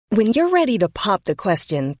When you're ready to pop the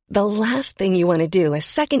question, the last thing you want to do is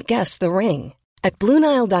second-guess the ring. At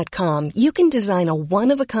BlueNile.com, you can design a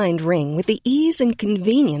one-of-a-kind ring with the ease and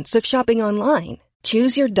convenience of shopping online.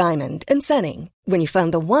 Choose your diamond and setting. When you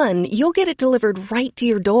find the one, you'll get it delivered right to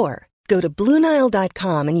your door. Go to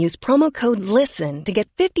BlueNile.com and use promo code LISTEN to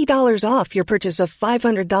get $50 off your purchase of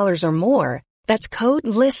 $500 or more. That's code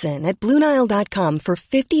LISTEN at BlueNile.com for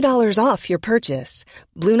 $50 off your purchase.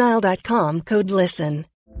 BlueNile.com, code LISTEN.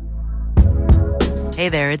 Hey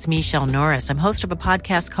there, it's Michelle Norris. I'm host of a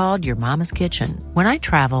podcast called Your Mama's Kitchen. When I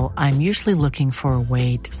travel, I'm usually looking for a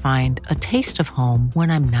way to find a taste of home when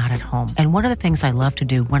I'm not at home. And one of the things I love to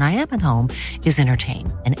do when I am at home is entertain.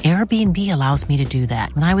 And Airbnb allows me to do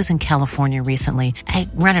that. When I was in California recently, I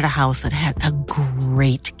rented a house that had a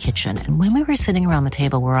great kitchen. And when we were sitting around the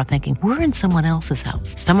table, we were all thinking, we're in someone else's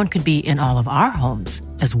house. Someone could be in all of our homes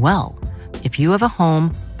as well. If you have a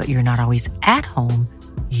home, but you're not always at home,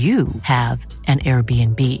 you have an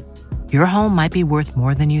Airbnb. Your home might be worth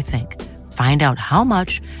more than you think. Find out how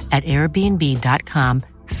much at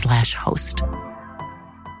airbnb.com/host.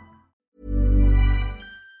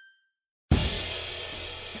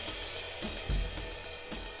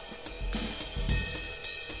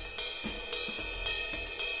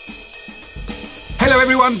 Hello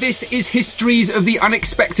everyone, this is Histories of the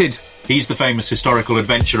Unexpected. He's the famous historical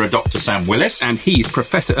adventurer Dr. Sam Willis. And he's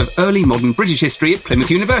Professor of Early Modern British History at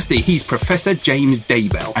Plymouth University. He's Professor James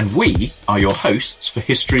Daybell. And we are your hosts for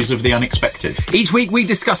Histories of the Unexpected. Each week we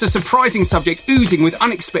discuss a surprising subject oozing with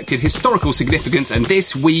unexpected historical significance, and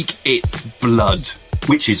this week it's blood.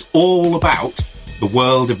 Which is all about the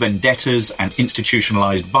world of vendettas and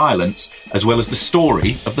institutionalised violence, as well as the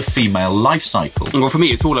story of the female life cycle. Well, for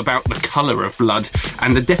me, it's all about the colour of blood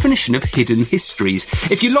and the definition of hidden histories.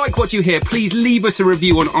 If you like what you hear, please leave us a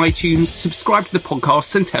review on iTunes, subscribe to the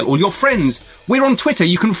podcast and tell all your friends. We're on Twitter.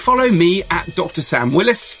 You can follow me at Dr. Sam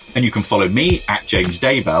Willis. And you can follow me at James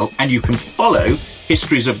Daybell. And you can follow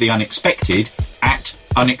Histories of the Unexpected at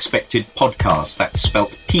Unexpected Podcast. That's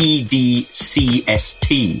spelt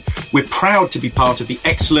PDCST. We're proud to be part of the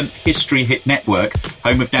excellent History Hit Network,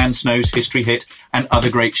 home of Dan Snow's History Hit and other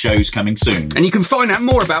great shows coming soon. And you can find out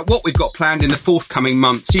more about what we've got planned in the forthcoming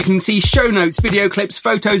months. You can see show notes, video clips,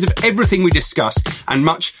 photos of everything we discuss, and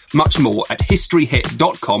much, much more at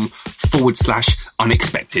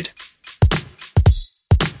historyhit.com/unexpected.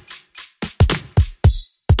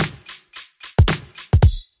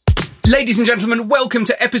 Ladies and gentlemen, welcome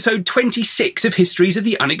to episode 26 of Histories of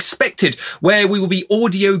the Unexpected, where we will be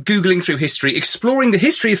audio Googling through history, exploring the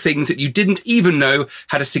history of things that you didn't even know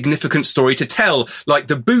had a significant story to tell, like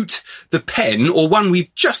the boot, the pen, or one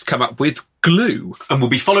we've just come up with, glue. And we'll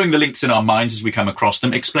be following the links in our minds as we come across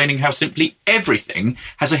them, explaining how simply everything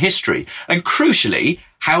has a history, and crucially,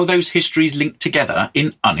 how those histories link together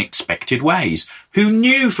in unexpected ways. Who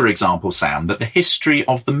knew, for example, Sam, that the history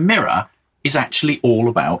of the mirror is actually all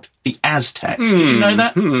about the Aztecs? Did you know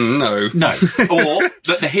that? No. No. Or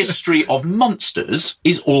that the history of monsters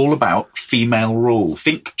is all about female rule.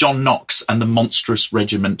 Think John Knox and the Monstrous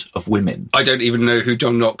Regiment of Women. I don't even know who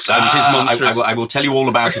John Knox and his monstrous... I will tell you all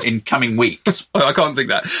about it in coming weeks. I can't think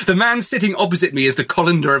that. The man sitting opposite me is the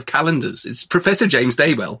colander of calendars. It's Professor James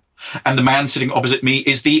Daybell. And the man sitting opposite me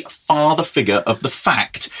is the father figure of the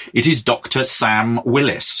fact. It is Dr. Sam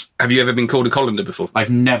Willis. Have you ever been called a colander before?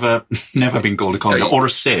 I've never been called a colander or a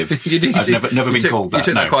sieve. I've never been called that.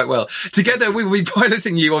 You took that quite well. Together, we will be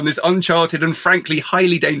piloting you on this uncharted and frankly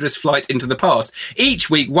highly dangerous flight into the past.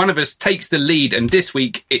 Each week, one of us takes the lead, and this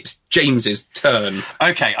week, it's James's turn.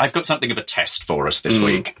 Okay, I've got something of a test for us this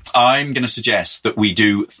week. I'm going to suggest that we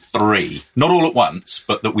do 3. Not all at once,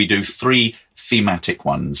 but that we do 3 thematic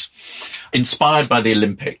ones. Inspired by the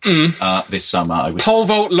Olympics this summer, I was... Pole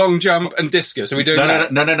vault, long jump and discus. Are we doing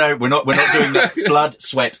that? No. We're not doing that. Blood,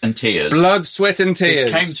 sweat and tears. Blood, sweat and tears.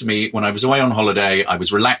 This came to me when I was away on holiday. I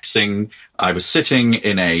was relaxing. I was sitting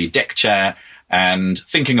in a deck chair and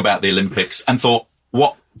thinking about the Olympics and thought,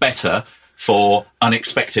 what better for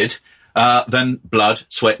unexpected than blood,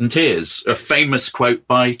 sweat and tears? A famous quote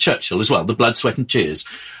by Churchill as well, the blood, sweat and tears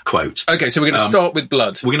quote. Okay, so we're going to start with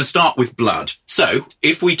blood. We're going to start with blood. So,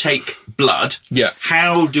 if we take blood,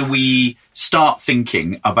 how do we start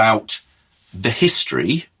thinking about the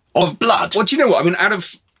history of blood? Well, do you know what? I mean, out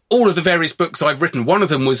of all of the various books I've written, one of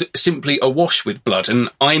them was simply awash with blood, and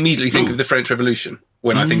I immediately think of the French Revolution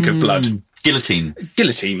when I think of blood.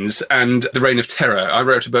 Guillotines and the Reign of Terror. I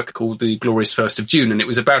wrote a book called The Glorious 1st of June, and it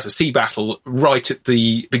was about a sea battle right at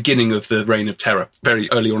the beginning of the Reign of Terror, very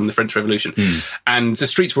early on in the French Revolution. And the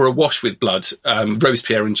streets were awash with blood,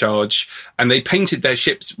 Robespierre in charge, and they painted their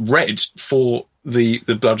ships red for the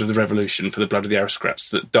blood of the revolution, for the blood of the aristocrats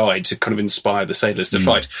that died, to kind of inspire the sailors to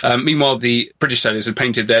fight. Meanwhile, the British sailors had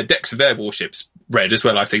painted their decks of their warships red as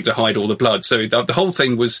well, I think, to hide all the blood. So the whole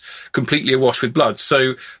thing was completely awash with blood.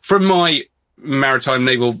 So from my maritime,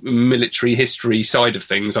 naval, military history side of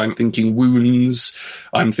things, I'm thinking wounds,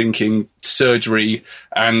 I'm thinking surgery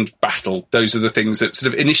and battle. Those are the things that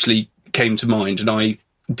sort of initially came to mind, and I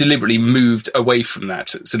deliberately moved away from that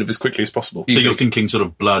sort of as quickly as possible. So you're thinking sort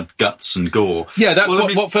of blood, guts and gore. Yeah, that's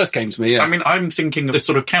what first came to me, yeah. I mean, I'm thinking the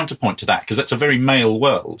sort of counterpoint to that, because that's a very male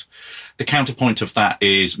world. The counterpoint of that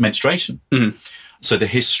is menstruation. So the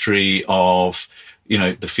history of,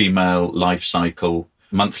 the female life cycle,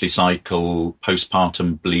 monthly cycle,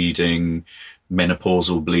 postpartum bleeding,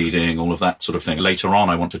 menopausal bleeding, all of that sort of thing. Later on,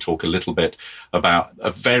 I want to talk a little bit about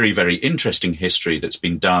a very, very interesting history that's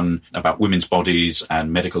been done about women's bodies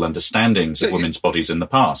and medical understandings of women's bodies in the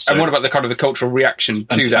past. And what about the kind of the cultural reaction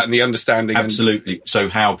to that and the understanding? Absolutely. So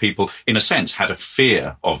how people, in a sense, had a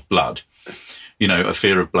fear of blood. A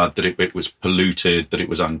fear of blood, that it was polluted, that it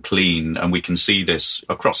was unclean, and we can see this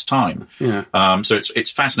across time. Yeah. So it's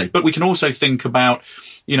fascinating. But we can also think about,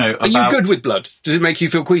 Are you good with blood? Does it make you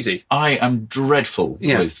feel queasy? I am dreadful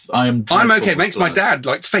with. I'm okay. It makes my dad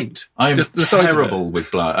faint. I am terrible with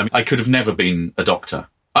blood. I mean, I could have never been a doctor.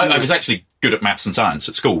 I was actually good at maths and science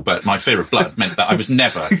at school, but my fear of blood meant that I was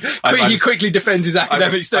never... He quickly defends his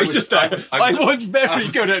academic status there. I was very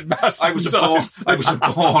good at maths and science.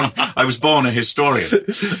 I was born a historian.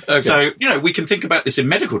 Okay. So, we can think about this in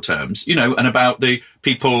medical terms, and about the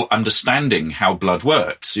people understanding how blood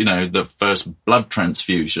works, the first blood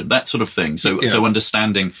transfusion, that sort of thing. So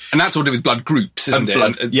understanding... And that's all to do with blood groups, isn't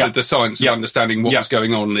it? The science of understanding what's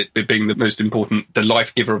going on, it being the most important, the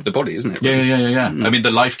life giver of the body, isn't it? Really? Yeah. I mean, the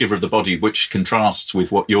life giver of the body, which contrasts with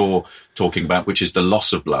what you're talking about, which is the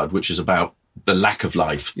loss of blood, which is about the lack of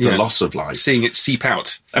life, the loss of life. Seeing it seep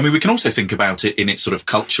out. I mean, we can also think about it in its sort of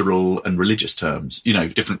cultural and religious terms,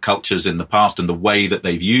 different cultures in the past and the way that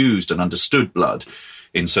they've used and understood blood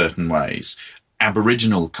in certain ways.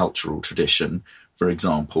 Aboriginal cultural tradition, for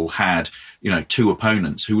example, had, two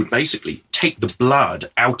opponents who would basically take the blood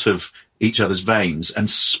out of each other's veins and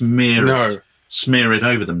smear it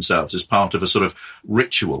over themselves as part of a sort of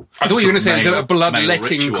ritual. I thought you were going to say it's a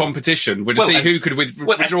bloodletting competition, to see who could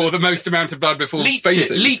withdraw the most amount of blood before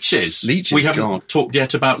fainting. Leeches. We haven't talked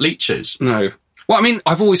yet about leeches. No. Well, I mean,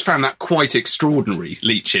 I've always found that quite extraordinary,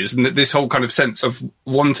 leeches, and this whole kind of sense of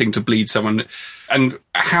wanting to bleed someone, and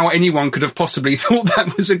how anyone could have possibly thought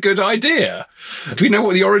that was a good idea. Do we know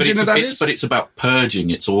what the origin of that is? But it's about purging.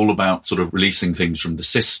 It's all about sort of releasing things from the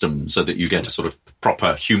system so that you get a sort of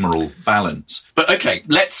proper humoral balance. But okay,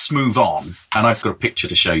 let's move on. And I've got a picture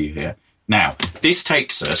to show you here. Now, this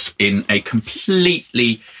takes us in a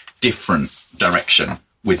completely different direction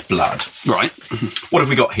with blood. Right. What have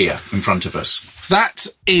we got here in front of us? That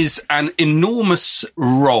is an enormous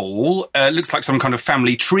roll. Looks like some kind of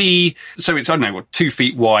family tree. So it's, 2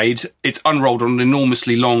 feet wide. It's unrolled on an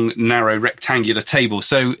enormously long, narrow, rectangular table.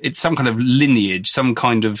 So it's some kind of lineage, some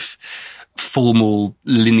kind of formal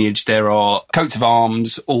lineage. There are coats of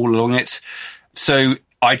arms all along it. So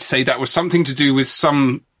I'd say that was something to do with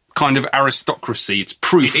some kind of aristocracy. It's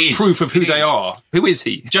proof of who they are. Who is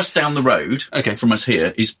he? Just down the road from us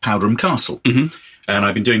here is Powderham Castle. Mm-hmm. And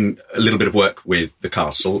I've been doing a little bit of work with the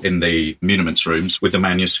castle in the muniments rooms with the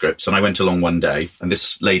manuscripts. And I went along one day, and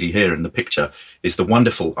this lady here in the picture is the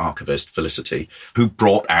wonderful archivist, Felicity, who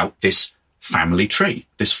brought out this family tree,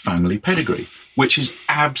 this family pedigree, which is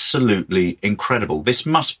absolutely incredible. This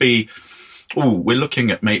must be, we're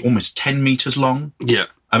looking at almost 10 metres long. Yeah.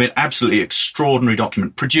 I mean, absolutely extraordinary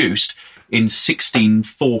document produced in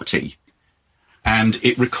 1640. And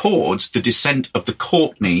it records the descent of the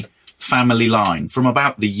Courtenay family line from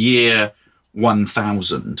about the year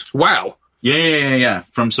 1000. Wow. Yeah.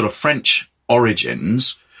 From sort of French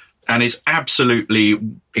origins. And it's absolutely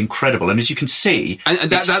incredible. And as you can see,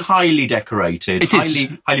 that's highly decorated,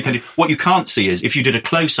 highly painted. What you can't see is, if you did a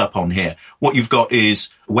close-up on here, what you've got is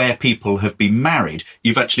where people have been married.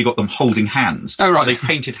 You've actually got them holding hands. Oh, right. They've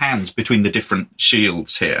painted hands between the different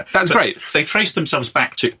shields here. That's great. They trace themselves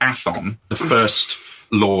back to Athon, the first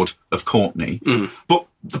Lord of Courtenay. Mm. But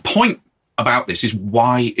the point about this is,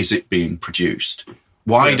 why is it being produced?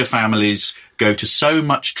 Why do families go to so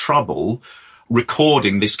much trouble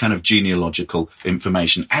recording this kind of genealogical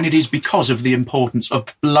information. And it is because of the importance of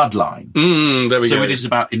bloodline. There we go. So it is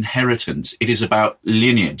about inheritance. It is about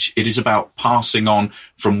lineage. It is about passing on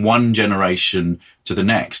from one generation to the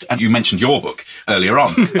next. And you mentioned your book earlier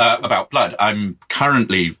on about blood. I'm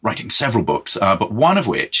currently writing several books, but one of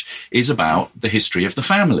which is about the history of the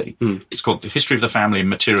family. It's called The History of the Family and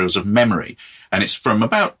Materials of Memory. And it's from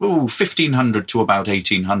about 1500 to about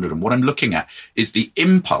 1800. And what I'm looking at is the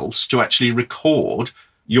impulse to actually record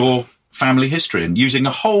your family history and using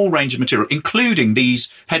a whole range of material, including these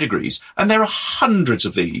pedigrees. And there are hundreds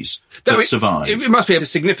of these that survive. It must be a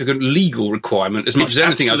significant legal requirement as much as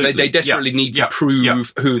anything else. They desperately need to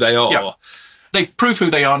prove who they are. Yeah. They prove who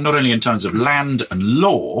they are not only in terms of land and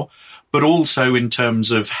law, but also in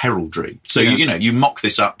terms of heraldry. So, you mock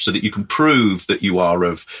this up so that you can prove that you are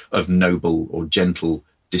of noble or gentle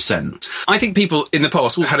descent. I think people in the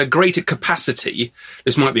past had a greater capacity,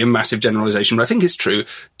 this might be a massive generalisation, but I think it's true,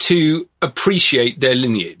 to appreciate their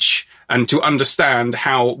lineage and to understand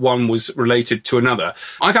how one was related to another.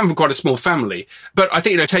 I come from quite a small family, but I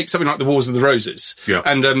think, take something like The Wars of the Roses. Yeah.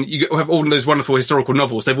 And you have all those wonderful historical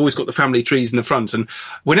novels. They've always got the family trees in the front. And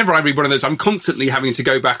whenever I read one of those, I'm constantly having to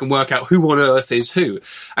go back and work out who on earth is who.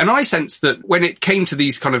 And I sense that when it came to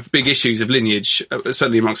these kind of big issues of lineage,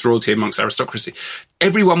 certainly amongst royalty, amongst aristocracy,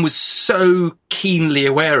 everyone was so keenly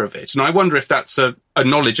aware of it. And I wonder if that's a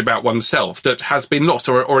knowledge about oneself that has been lost,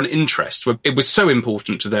 or an interest where it was so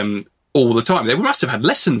important to them all the time. They must have had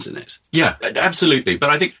lessons in it. Yeah, absolutely. But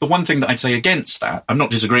I think the one thing that I'd say against that, I'm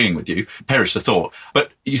not disagreeing with you, perish the thought,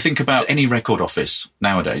 but you think about any record office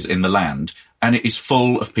nowadays in the land, and it is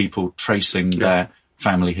full of people tracing their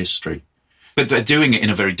family history. But they're doing it in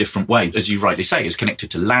a very different way. As you rightly say, it's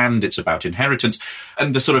connected to land, it's about inheritance.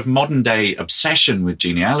 And the sort of modern day obsession with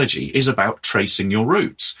genealogy is about tracing your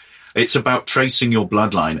roots. It's about tracing your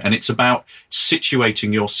bloodline, and it's about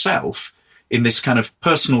situating yourself in this kind of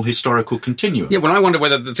personal historical continuum. Yeah, well, I wonder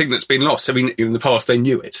whether the thing that's been lost, I mean, in the past they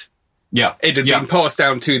knew it. Yeah. It had been passed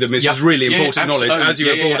down to them. This is really important knowledge. As you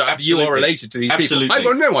were brought up, you are related to these people. I've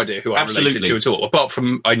got no idea who I'm related to at all, apart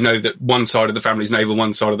from I know that one side of the family is naval,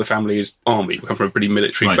 one side of the family is army. We come from a pretty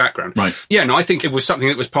military background. Right. Yeah, no, I think it was something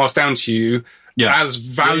that was passed down to you as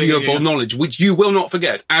valuable knowledge, which you will not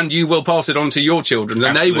forget, and you will pass it on to your children,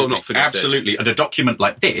 and they will not forget it. Absolutely. And a document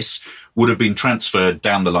like this would have been transferred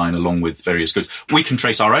down the line along with various goods. We can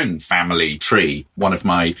trace our own family tree. One of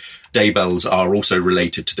my Daybells are also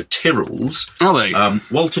related to the Tyrrells. Are they?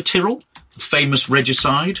 Walter Tyrrell, famous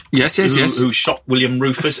regicide. Yes. Who shot William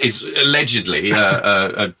Rufus, is allegedly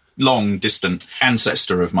a long-distant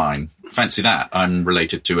ancestor of mine. Fancy that. I'm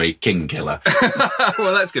related to a king killer.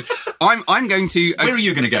 Well, that's good. I'm going to... Where are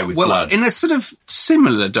you going to go with blood? In a sort of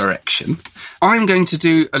similar direction, I'm going to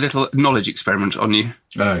do a little knowledge experiment on you.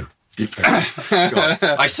 Oh. God.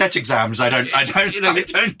 I set exams. I don't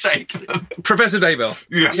take them. Professor Daybell,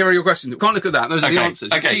 here are your questions. Can't look at that. Those are the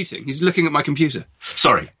answers. Okay. Cheating. He's looking at my computer.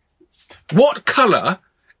 Sorry. What colour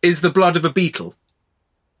is the blood of a beetle?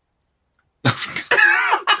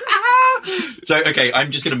 So, okay,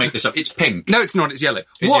 I'm just going to make this up. It's pink. No, it's not. It's yellow.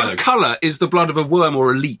 It's what yellow. colour is the blood of a worm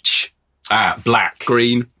or a leech? Black.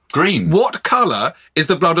 Green. Green. What colour is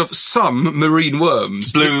the blood of some marine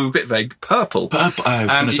worms? Blue. Bit vague. Purple. Purple. I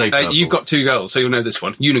was going to say purple. You've got two girls, so you'll know this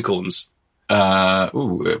one. Unicorns.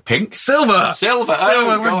 Pink. Silver. Silver.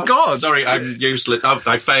 Oh, God. Sorry, I'm useless.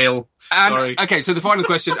 I fail. Sorry. Okay, so the final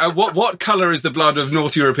question. What colour is the blood of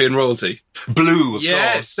North European royalty? Blue, of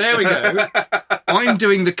Yes, course. there we go. I'm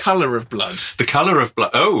doing the colour of blood. The colour of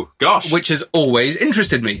blood. Oh, gosh. Which has always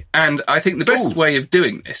interested me. And I think the best way of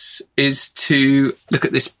doing this is to look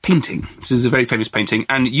at this painting. This is a very famous painting,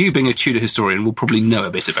 and you, being a Tudor historian, will probably know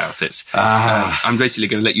a bit about it. I'm basically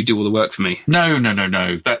going to let you do all the work for me. No.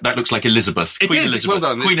 That looks like Elizabeth. Queen Elizabeth. Well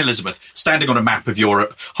done. Queen Elizabeth, standing on a map of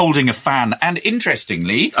Europe, holding a fan. And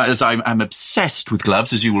interestingly, as I'm obsessed with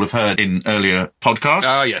gloves, as you will have heard in earlier podcasts.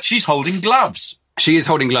 Oh, yes. She's holding gloves. She is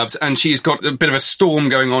holding gloves, and she's got a bit of a storm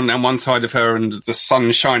going on one side of her and the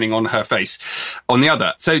sun shining on her face on the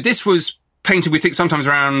other. So this was painted, we think, sometimes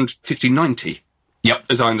around 1590. Yep.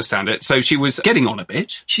 As I understand it. So she was getting on a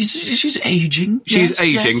bit. She's aging. She's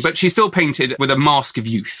aging, but she's still painted with a mask of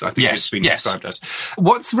youth, I think it's been described as.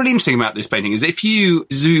 What's really interesting about this painting is if you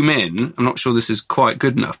zoom in, I'm not sure this is quite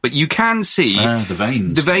good enough, but you can see... the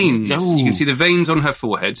veins. The veins. Oh. You can see the veins on her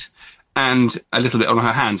forehead and a little bit on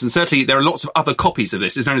her hands. And certainly there are lots of other copies of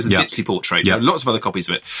this. It's known as the Ditchley portrait. There are lots of other copies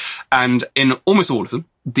of it. And in almost all of them,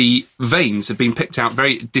 the veins have been picked out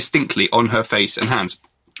very distinctly on her face and hands.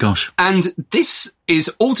 Gosh. And this is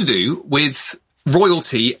all to do with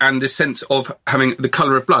royalty and this sense of having the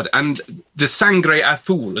colour of blood. And the sangre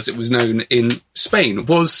azul, as it was known in Spain,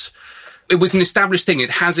 was an established thing. It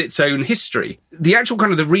has its own history. The actual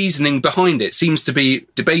kind of the reasoning behind it seems to be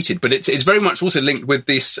debated, but it's very much also linked with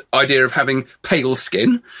this idea of having pale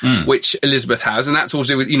skin, which Elizabeth has, and that's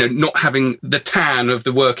also with, not having the tan of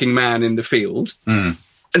the working man in the field.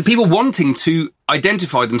 And people wanting to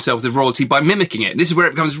identify themselves with royalty by mimicking it. This is where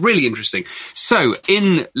it becomes really interesting. So,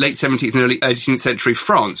 in late 17th and early 18th century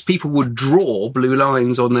France, people would draw blue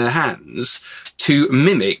lines on their hands to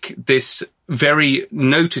mimic this very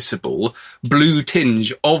noticeable blue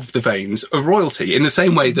tinge of the veins of royalty, in the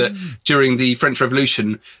same way that during the French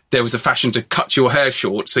Revolution there was a fashion to cut your hair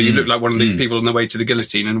short so you look like one of the people on the way to the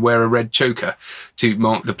guillotine, and wear a red choker to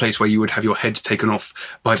mark the place where you would have your head taken off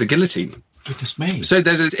by the guillotine. Goodness me. So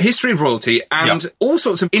there's a history of royalty and all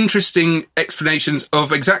sorts of interesting explanations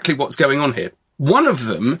of exactly what's going on here. One of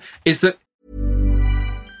them is that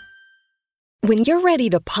When you're ready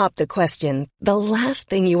to pop the question, the last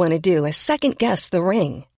thing you want to do is second-guess the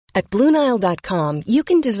ring. At BlueNile.com, you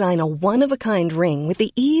can design a one-of-a-kind ring with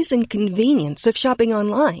the ease and convenience of shopping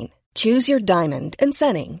online. Choose your diamond and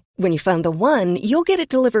setting. When you find the one, you'll get it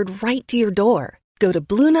delivered right to your door. Go to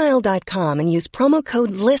BlueNile.com and use promo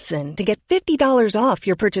code LISTEN to get $50 off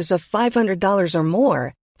your purchase of $500 or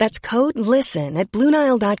more. That's code LISTEN at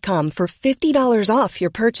BlueNile.com for $50 off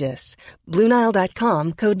your purchase.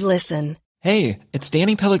 BlueNile.com, code LISTEN. Hey, it's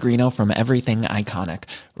Danny Pellegrino from Everything Iconic.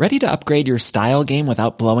 Ready to upgrade your style game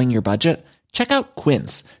without blowing your budget? Check out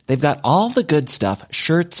Quince. They've got all the good stuff,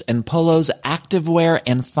 shirts and polos, activewear,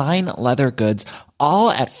 and fine leather goods,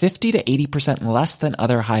 all at 50 to 80% less than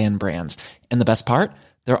other high-end brands. And the best part?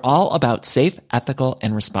 They're all about safe, ethical,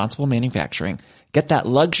 and responsible manufacturing. Get that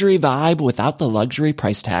luxury vibe without the luxury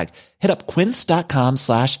price tag. Hit up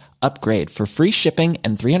quince.com/upgrade for free shipping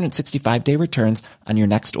and 365-day returns on your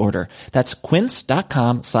next order. That's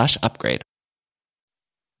quince.com/upgrade.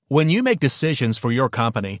 When you make decisions for your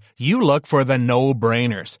company, you look for the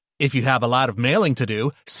no-brainers. If you have a lot of mailing to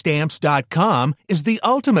do, Stamps.com is the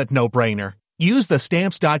ultimate no-brainer. Use the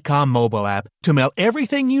Stamps.com mobile app to mail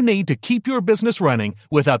everything you need to keep your business running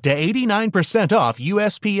with up to 89% off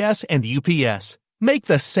USPS and UPS. Make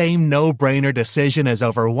the same no-brainer decision as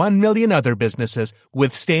over 1 million other businesses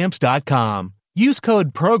with Stamps.com. Use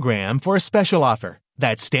code PROGRAM for a special offer.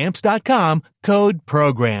 That's Stamps.com, code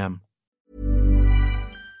PROGRAM.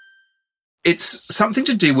 it's something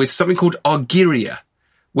to do with something called argyria,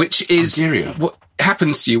 which is what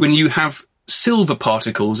happens to you when you have silver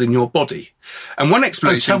particles in your body. And one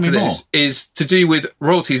explanation for this is to do with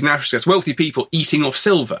royalties and aristocrats, wealthy people eating off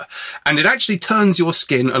silver. And it actually turns your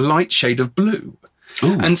skin a light shade of blue.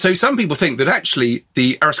 Ooh. And so some people think that actually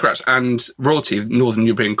the aristocrats and royalty of Northern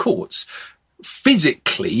European courts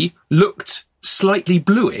physically looked slightly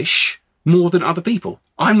bluish more than other people.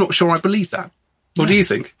 I'm not sure I believe that. What do you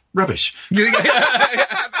think? Rubbish.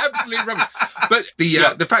 Absolutely rubbish. But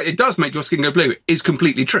the fact it does make your skin go blue is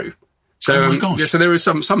completely true. So, so there is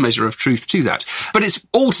some measure of truth to that. But it's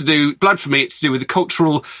all to do, blood for me, it's to do with the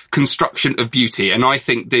cultural construction of beauty. And I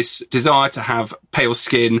think this desire to have pale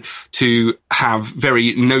skin, to have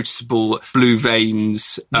very noticeable blue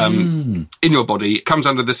veins in your body comes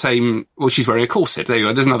under the same, well, she's wearing a corset. There you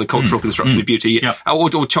go. There's another cultural construction of beauty. Yeah.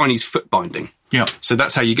 Or Chinese foot binding. Yeah. So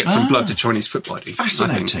that's how you get from blood to Chinese foot binding.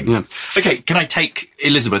 Fascinating. Yeah. Okay, can I take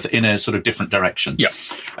Elizabeth in a sort of different direction? Yeah.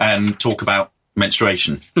 And talk about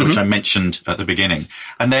menstruation, which I mentioned at the beginning.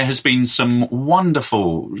 And there has been some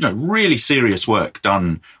wonderful, really serious work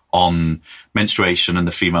done on menstruation and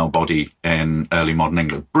the female body in early modern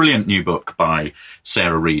England. Brilliant new book by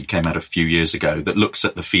Sarah Reed came out a few years ago that looks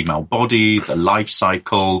at the female body, the life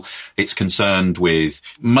cycle. It's concerned with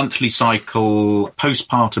monthly cycle,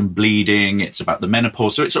 postpartum bleeding. It's about the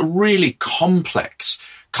menopause. So it's a really complex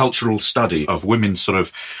cultural study of women's sort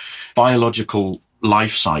of biological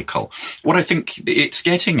life cycle. What I think it's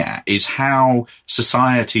getting at is how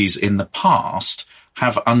societies in the past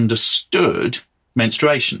have understood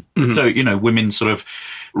menstruation. So, women's sort of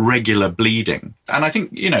regular bleeding. And I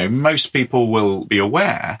think, most people will be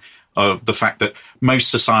aware of the fact that most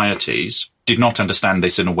societies did not understand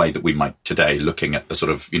this in a way that we might today, looking at the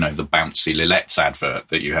sort of, the bouncy Lilette's advert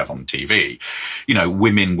that you have on TV.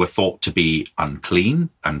 Women were thought to be unclean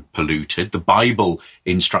and polluted. The Bible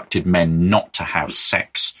instructed men not to have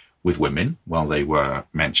sex with women while they were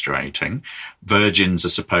menstruating. Virgins are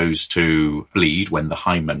supposed to bleed when the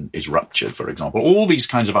hymen is ruptured, for example. All these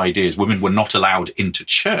kinds of ideas. Women were not allowed into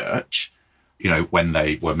church when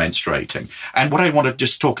they were menstruating. And what I want to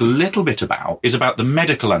just talk a little bit about is about the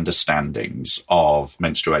medical understandings of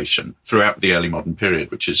menstruation throughout the early modern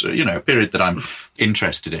period, which is, a period that I'm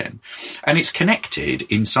interested in. And it's connected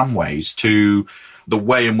in some ways to the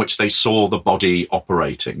way in which they saw the body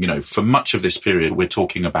operating. For much of this period, we're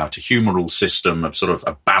talking about a humoral system of sort of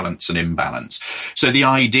a balance and imbalance. So the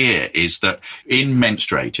idea is that in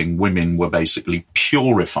menstruating, women were basically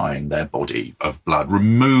purifying their body of blood,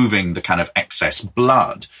 removing the kind of excess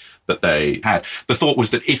blood that they had. The thought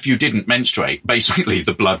was that if you didn't menstruate, basically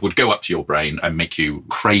the blood would go up to your brain and make you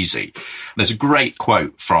crazy. There's a great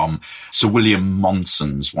quote from Sir William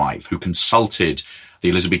Monson's wife, who consulted the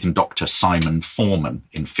Elizabethan doctor Simon Forman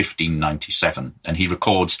in 1597, and he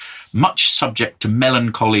records, "Much subject to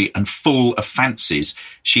melancholy and full of fancies,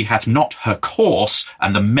 she hath not her course,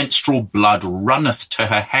 and the menstrual blood runneth to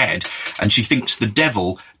her head, and she thinks the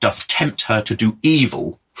devil doth tempt her to do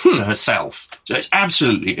evil to herself." So it's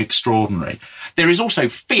absolutely extraordinary. There is also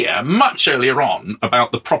fear much earlier on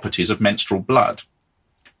about the properties of menstrual blood.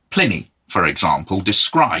 Pliny, for example,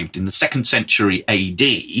 described in the 2nd century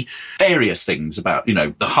AD various things about,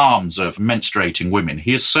 the harms of menstruating women.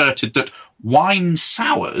 He asserted that wine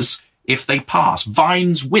sours if they pass,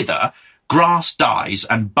 vines wither, grass dies,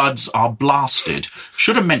 and buds are blasted.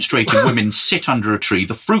 Should a menstruating woman sit under a tree,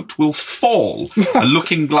 the fruit will fall. A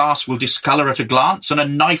looking glass will discolour at a glance, and a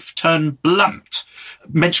knife turn blunt.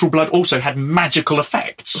 Menstrual blood also had magical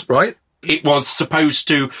effects. Right. It was supposed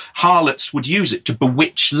to, harlots would use it to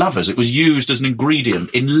bewitch lovers. It was used as an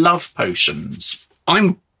ingredient in love potions.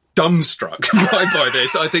 I'm dumbstruck by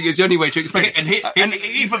this. I think it's the only way to explain it. And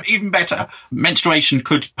even better, menstruation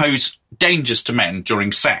could pose dangers to men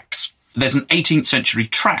during sex. There's an 18th century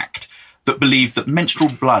tract that believed that menstrual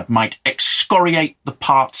blood might excoriate the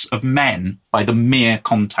parts of men by the mere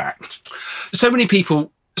contact. So many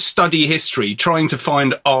people study history trying to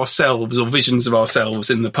find ourselves or visions of ourselves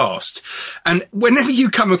in the past. And whenever you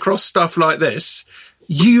come across stuff like this,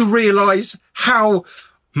 you realise how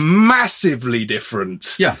massively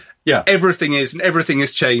different everything is, and everything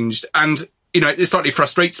has changed. And, it slightly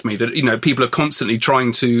frustrates me that, people are constantly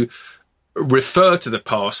trying to refer to the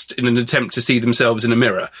past in an attempt to see themselves in a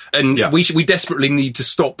mirror. And we desperately need to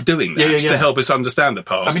stop doing that to help us understand the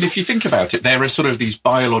past. I mean, if you think about it, there are sort of these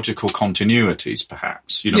biological continuities,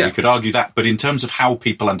 perhaps. We could argue that. But in terms of how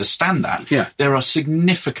people understand that, there are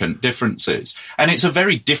significant differences. And it's a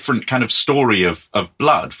very different kind of story of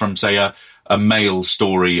blood from, say, a male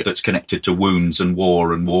story that's connected to wounds and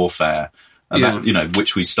war and warfare. And that,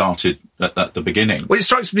 which we started at the beginning. Well, it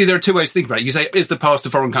strikes me there are two ways to think about it. You say, is the past a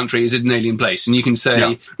foreign country? Is it an alien place? And you can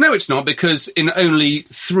say, no, it's not, because in only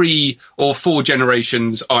 3 or 4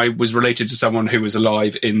 generations, I was related to someone who was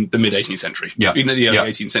alive in the mid-18th century. The early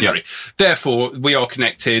 18th century. Therefore, we are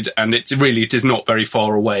connected, and it is not very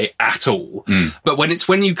far away at all. But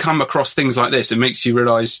when you come across things like this, it makes you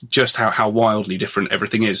realise just how wildly different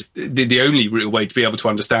everything is. The only real way to be able to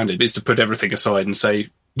understand it is to put everything aside and say,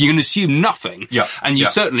 you can assume nothing, and you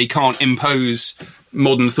certainly can't impose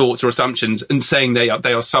modern thoughts or assumptions and saying they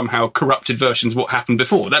are somehow corrupted versions of what happened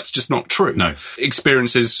before. That's just not true. No.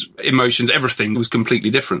 Experiences, emotions, everything was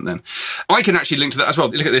completely different then. I can actually link to that as well.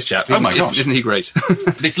 Look at this chap. Isn't he great?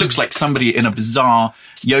 This looks like somebody in a bizarre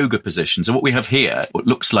yoga position. So what we have here, what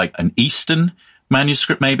looks like an Eastern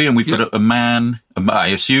manuscript maybe, and we've got a man, I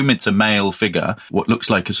assume it's a male figure, what looks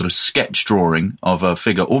like a sort of sketch drawing of a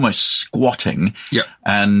figure almost squatting,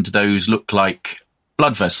 and those look like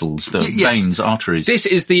blood vessels, the veins, arteries. This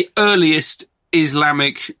is the earliest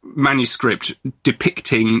Islamic manuscript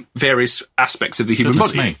depicting various aspects of the human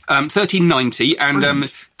body. 1390,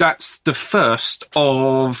 and that's the first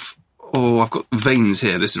of... Oh, I've got veins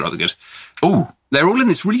here. This is rather good. Oh, they're all in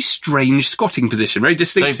this really strange squatting position, very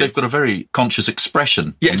distinctive. They've got a very conscious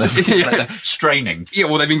expression. Yes. Like they're straining. Yeah,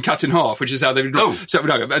 well, they've been cut in half, which is how they've been... Oh. So,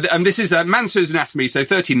 no, and this is Mansur's Anatomy, so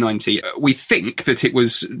 1390. We think that it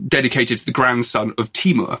was dedicated to the grandson of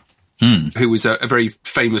Timur, who was a very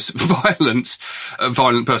famous, violent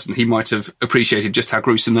person. He might have appreciated just how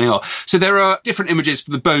gruesome they are. So there are different images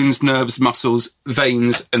for the bones, nerves, muscles,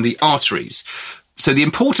 veins, and the arteries. So the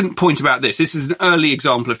important point about this is an early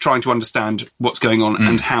example of trying to understand what's going on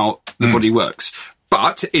and how the body works.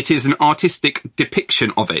 But it is an artistic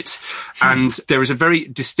depiction of it. And there is a very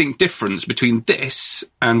distinct difference between this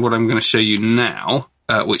and what I'm going to show you now,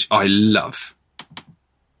 which I love.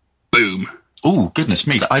 Boom. Oh, goodness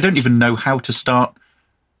me. I don't even know how to start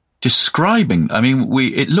describing. I mean,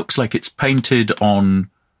 it looks like it's painted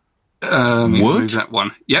on... wood? That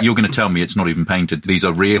one. Yeah. You're going to tell me it's not even painted. These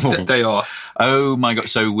are real. They are. Oh my God.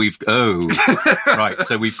 So right.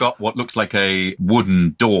 So we've got what looks like a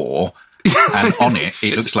wooden door and on it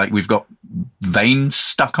looks like we've got veins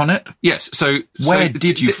stuck on it. Yes. So where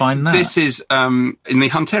did you find that? This is in the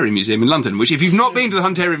Hunterian Museum in London, which if you've not been to the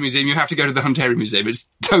Hunterian Museum, you have to go to the Hunterian Museum. It's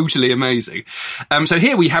totally amazing. So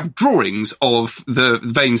here we have drawings of the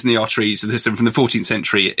veins in the arteries of the system from the 14th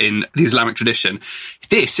century in the Islamic tradition.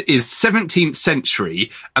 This is 17th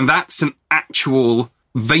century, and that's an actual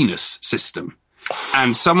venous system.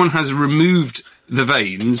 And someone has removed the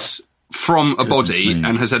veins from a body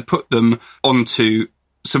and has had put them onto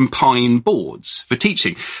some pine boards for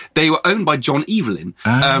teaching. They were owned by John Evelyn.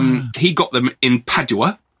 He got them in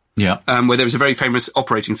Padua, where there was a very famous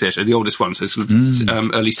operating theatre, the oldest one, so it's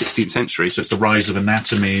early 16th century. So it's the rise of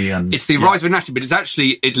anatomy. It's the rise of anatomy, but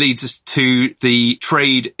it leads us to the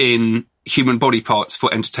trade in human body parts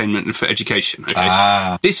for entertainment and for education.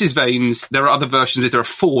 Okay? This is veins. There are other versions. There are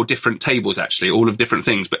 4 different tables, actually, all of different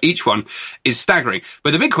things, but each one is staggering.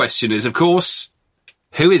 But the big question is, of course,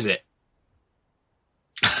 who is it?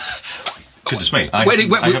 Goodness me.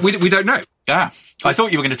 We don't know. I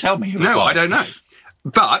thought you were going to tell me who it was. No, I don't know.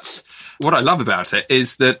 But what I love about it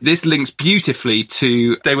is that this links beautifully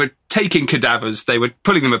to, they were taking cadavers, they were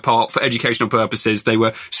pulling them apart for educational purposes, they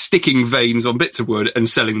were sticking veins on bits of wood and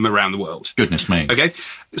selling them around the world. Goodness me. Okay,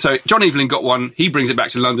 so John Evelyn got one, he brings it back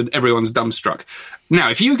to London, everyone's dumbstruck. Now,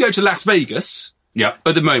 if you go to Las Vegas at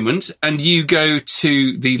the moment, and you go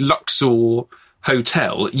to the Luxor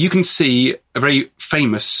Hotel, you can see a very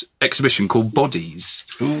famous exhibition called Bodies.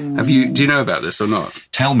 Do you know about this or not?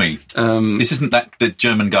 Tell me. This isn't that the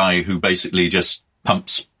German guy who basically just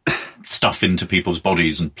pumps stuff into people's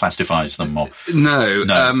bodies and plastifies them? Or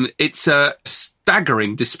No. It's a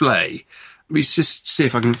staggering display. Let me just see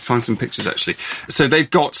if I can find some pictures, actually. So they've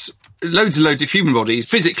got loads and loads of human bodies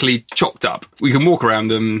physically chopped up. We can walk around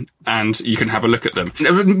them and you can have a look at them.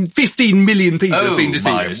 15 million people have been to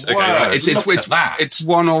see this. Okay, right? It's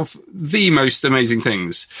one of the most amazing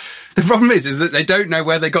things. The problem is that they don't know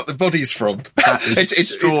where they got the bodies from. That is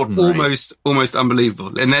extraordinary. It's almost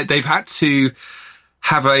unbelievable. And they've had to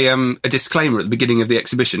have a disclaimer at the beginning of the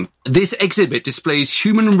exhibition. This exhibit displays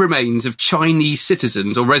human remains of Chinese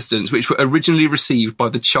citizens or residents which were originally received by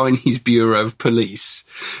the Chinese Bureau of Police.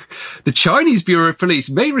 The Chinese Bureau of Police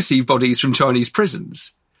may receive bodies from Chinese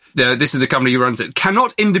prisons. This is the company who runs it.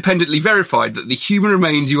 Cannot independently verify that the human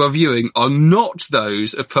remains you are viewing are not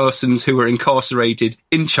those of persons who are incarcerated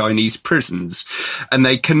in Chinese prisons. And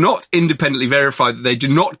they cannot independently verify that they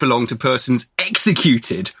do not belong to persons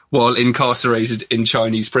executed while incarcerated in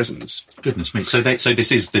Chinese prisons. Goodness me. So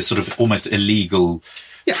this is this sort of almost illegal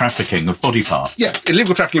trafficking of body parts. Yeah,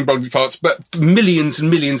 illegal trafficking of body parts, but millions and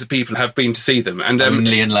millions of people have been to see them. And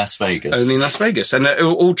only in Las Vegas. Only in Las Vegas. And it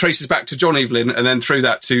all traces back to John Evelyn and then through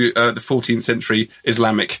that to the 14th century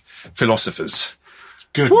Islamic philosophers.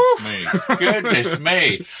 Goodness me. Goodness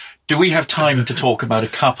me. Do we have time to talk about a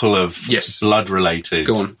couple of blood-related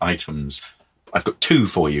items? I've got 2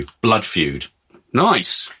 for you. Blood feud.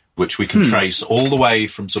 Nice. Which we can trace all the way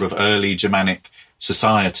from sort of early Germanic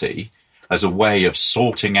society as a way of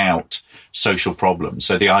sorting out social problems.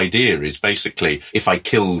 So the idea is basically, if I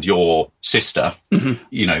killed your sister,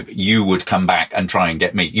 you would come back and try and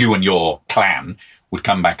get me. You and your clan would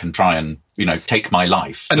come back and try and, take my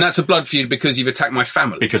life. And that's a blood feud because you've attacked my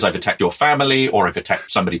family. Because I've attacked your family or I've attacked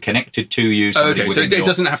somebody connected to you. Okay, so it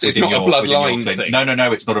doesn't have to, it's not a bloodline thing.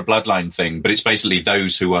 No, it's not a bloodline thing, but it's basically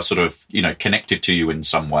those who are sort of, connected to you in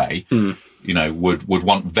some way. Would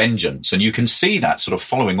want vengeance. And you can see that sort of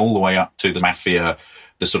following all the way up to the mafia,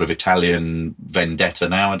 the sort of Italian vendetta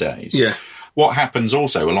nowadays. Yeah. What happens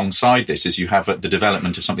also alongside this is you have the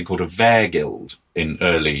development of something called a Wehrgild in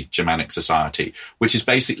early Germanic society, which is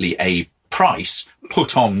basically a price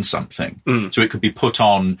put on something. So it could be put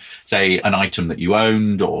on, say, an item that you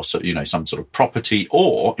owned or, some sort of property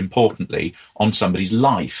or, importantly, on somebody's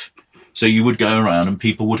life. So you would go around and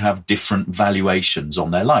people would have different valuations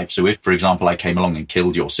on their life. So if, for example, I came along and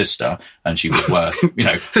killed your sister and she was worth,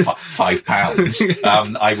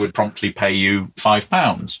 £5, I would promptly pay you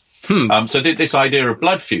 £5. So this idea of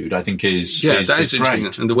blood feud, I think, is that is great.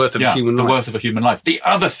 Interesting. And the worth of a human life. The worth of a human life. The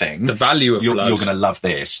other thing, the value of blood. You're going to love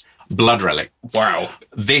this. Blood relic. Wow.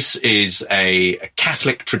 This is a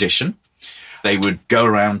Catholic tradition. They would go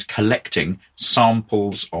around collecting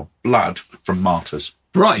samples of blood from martyrs.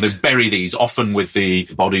 Right. They bury these often with the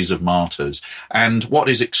bodies of martyrs. And what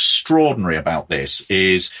is extraordinary about this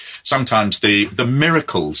is sometimes the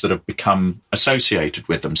miracles that have become associated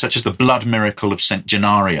with them, such as the blood miracle of St.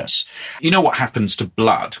 Janarius. You know what happens to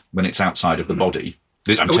blood when it's outside of the body?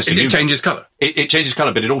 It changes colour. It changes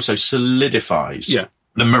colour, but it also solidifies. Yeah.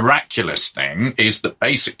 The miraculous thing is that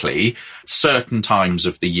basically certain times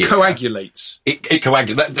of the year... Coagulates. It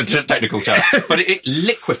coagulates, that's a technical term, but it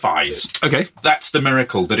liquefies. Okay. That's the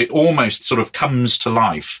miracle, that it almost sort of comes to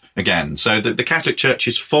life again. So the Catholic Church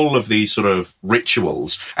is full of these sort of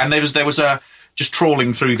rituals. And there was a... Just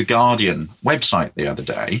trawling through the Guardian website the other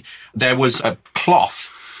day, there was a cloth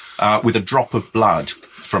with a drop of blood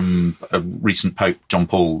from a recent Pope, John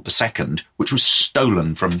Paul II, which was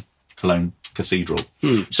stolen from Cologne Cathedral.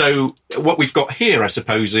 So what we've got here, I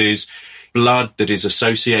suppose, is blood that is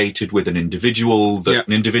associated with an individual,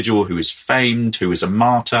 an individual who is famed, who is a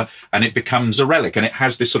martyr, and it becomes a relic, and it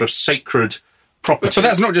has this sort of sacred property. But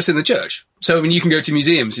that's not just in the church. So I mean, you can go to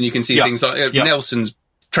museums and you can see things like Nelson's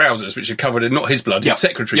trousers, which are covered in not his blood, his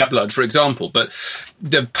secretary's blood, for example. But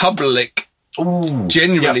the public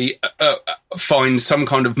genuinely find some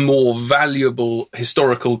kind of more valuable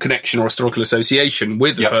historical connection or historical association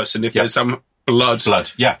with the person if there's some blood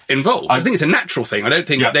involved. I think it's a natural thing. I don't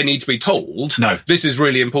think they need to be told, this is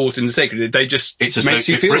really important and sacred. They just makes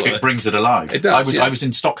you feel it brings it alive. It does, I was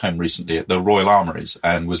in Stockholm recently at the Royal Armouries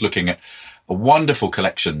and was looking at wonderful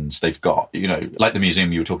collections they've got, like the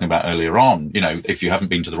museum you were talking about earlier on. If you haven't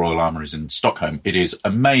been to the Royal Armouries in Stockholm, it is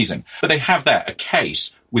amazing. But they have there a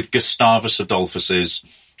case with Gustavus Adolphus's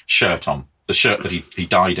shirt on, the shirt that he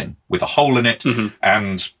died in, with a hole in it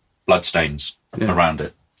and bloodstains around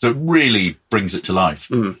it. So it really brings it to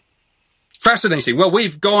life. Fascinating. Well,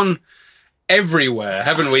 we've gone everywhere,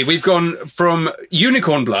 haven't we? We've gone from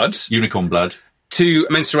unicorn blood to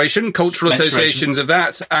menstruation, cultural associations of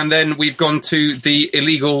that, and then we've gone to the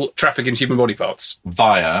illegal traffic in human body parts.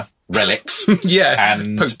 Via relics.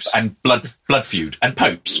 And popes. And blood feud. And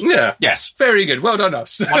popes. Yeah. Yes. Very good. Well done,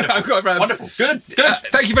 us. Wonderful. Wonderful. Good.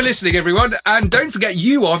 Thank you for listening, everyone. And don't forget,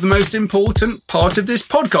 you are the most important part of this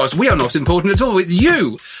podcast. We are not important at all. It's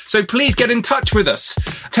you. So please get in touch with us.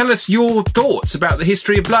 Tell us your thoughts about the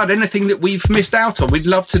history of blood, anything that we've missed out on. We'd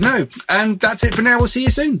love to know. And that's it for now. We'll see you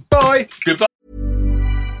soon. Bye. Goodbye.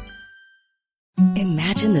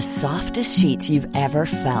 Imagine the softest sheets you've ever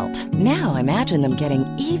felt. Now imagine them getting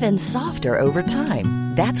even softer over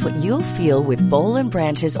time. That's what you'll feel with Boll &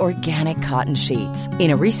 Branch's organic cotton sheets.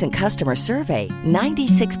 In a recent customer survey,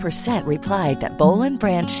 96% replied that Boll &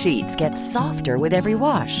 Branch sheets get softer with every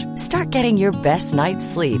wash. Start getting your best night's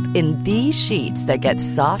sleep in these sheets that get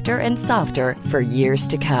softer and softer for years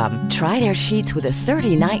to come. Try their sheets with a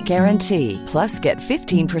 30-night guarantee. Plus, get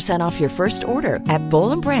 15% off your first order at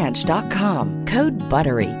bollandbranch.com. Code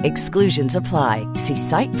BUTTERY. Exclusions apply. See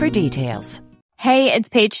site for details. Hey, it's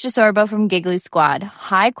Paige DeSorbo from Giggly Squad.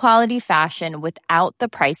 High quality fashion without the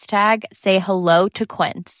price tag. Say hello to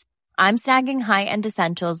Quince. I'm snagging high-end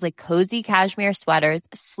essentials like cozy cashmere sweaters,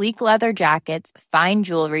 sleek leather jackets, fine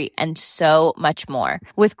jewelry, and so much more.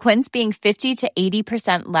 With Quince being 50 to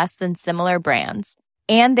 80% less than similar brands.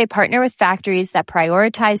 And they partner with factories that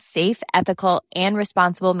prioritize safe, ethical, and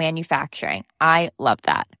responsible manufacturing. I love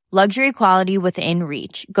that. Luxury quality within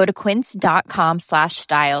reach. Go to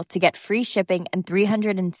quince.com/style to get free shipping and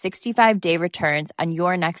 365-day returns on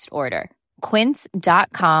your next order.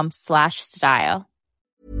 Quince.com/style.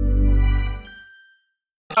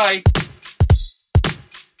 Hi.